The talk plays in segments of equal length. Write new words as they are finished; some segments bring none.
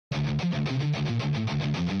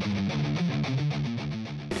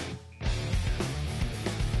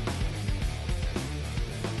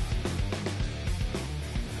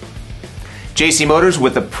JC Motors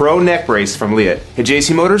with the Pro Neck Brace from Leatt. At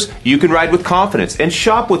JC Motors, you can ride with confidence and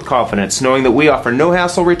shop with confidence, knowing that we offer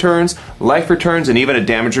no-hassle returns, life returns, and even a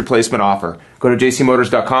damage replacement offer. Go to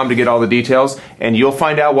jcmotors.com to get all the details, and you'll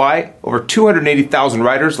find out why over 280,000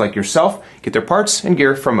 riders like yourself get their parts and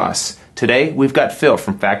gear from us. Today, we've got Phil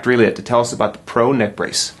from Factory Leatt to tell us about the Pro Neck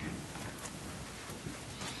Brace.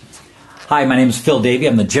 Hi, my name is Phil Davey.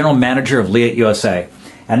 I'm the General Manager of Leatt USA.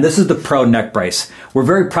 And this is the Pro Neck Brace. We're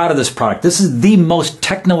very proud of this product. This is the most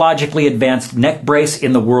technologically advanced neck brace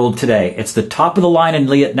in the world today. It's the top of the line in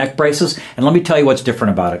Leatt neck braces, and let me tell you what's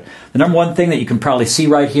different about it. The number one thing that you can probably see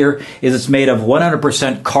right here is it's made of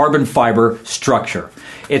 100% carbon fiber structure.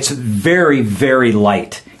 It's very, very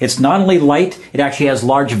light. It's not only light, it actually has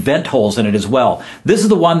large vent holes in it as well. This is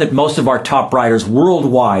the one that most of our top riders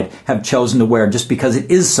worldwide have chosen to wear just because it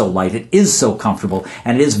is so light, it is so comfortable,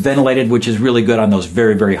 and it is ventilated, which is really good on those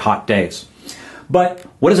very, very hot days. But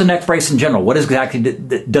what is a neck brace in general? What exactly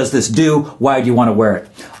does this do? Why do you want to wear it?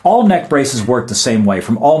 All neck braces work the same way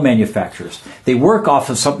from all manufacturers. They work off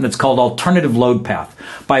of something that's called alternative load path.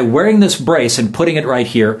 By wearing this brace and putting it right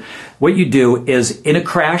here, what you do is in a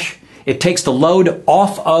crash, it takes the load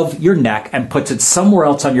off of your neck and puts it somewhere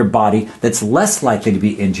else on your body that's less likely to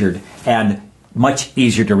be injured and much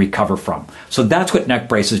easier to recover from. So that's what neck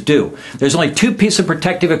braces do. There's only two pieces of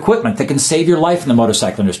protective equipment that can save your life in the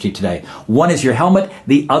motorcycle industry today. One is your helmet,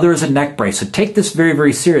 the other is a neck brace. So take this very,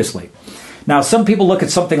 very seriously. Now, some people look at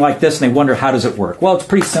something like this and they wonder, how does it work? Well, it's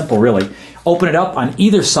pretty simple, really. Open it up on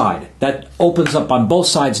either side. That opens up on both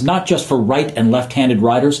sides, not just for right and left-handed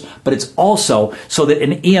riders, but it's also so that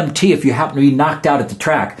an EMT, if you happen to be knocked out at the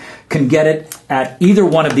track, can get it at either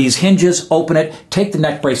one of these hinges, open it, take the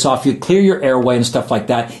neck brace off you, clear your airway and stuff like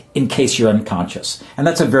that in case you're unconscious. And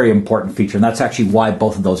that's a very important feature, and that's actually why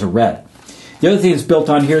both of those are red. The other thing that's built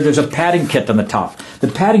on here, there's a padding kit on the top. The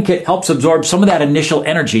padding kit helps absorb some of that initial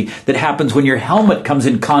energy that happens when your helmet comes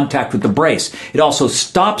in contact with the brace. It also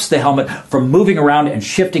stops the helmet from moving around and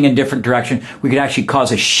shifting in different directions. We could actually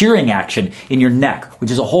cause a shearing action in your neck,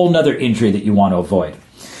 which is a whole nother injury that you want to avoid.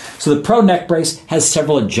 So the Pro Neck Brace has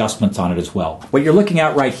several adjustments on it as well. What you're looking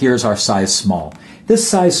at right here is our size small. This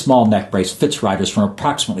size small neck brace fits riders from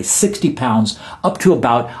approximately 60 pounds up to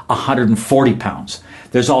about 140 pounds.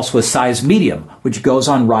 There's also a size medium, which goes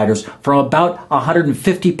on riders from about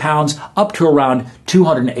 150 pounds up to around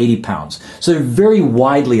 280 pounds. So they're very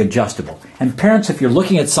widely adjustable. And parents, if you're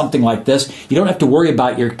looking at something like this, you don't have to worry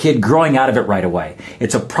about your kid growing out of it right away.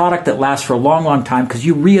 It's a product that lasts for a long, long time because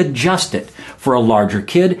you readjust it for a larger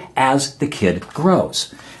kid as the kid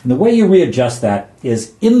grows. And the way you readjust that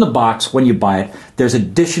is in the box when you buy it, there's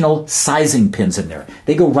additional sizing pins in there.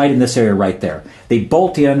 They go right in this area right there. They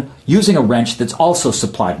bolt in using a wrench that's also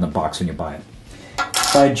supplied in the box when you buy it.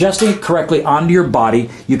 By adjusting it correctly onto your body,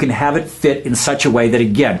 you can have it fit in such a way that,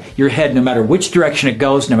 again, your head, no matter which direction it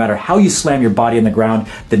goes, no matter how you slam your body in the ground,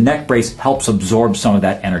 the neck brace helps absorb some of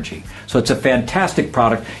that energy. So it's a fantastic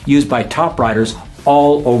product used by top riders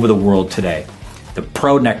all over the world today. The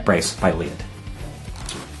Pro Neck Brace by Leatt.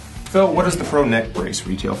 Phil, what does the Pro Neck Brace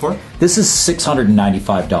retail for? This is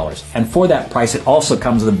 $695, and for that price it also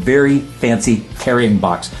comes with a very fancy carrying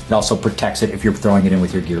box that also protects it if you're throwing it in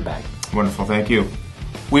with your gear bag. Wonderful, thank you.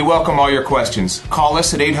 We welcome all your questions. Call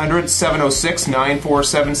us at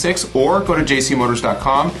 800-706-9476 or go to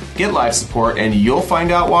jcmotors.com, get live support, and you'll find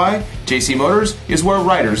out why JC Motors is where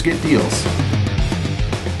riders get deals.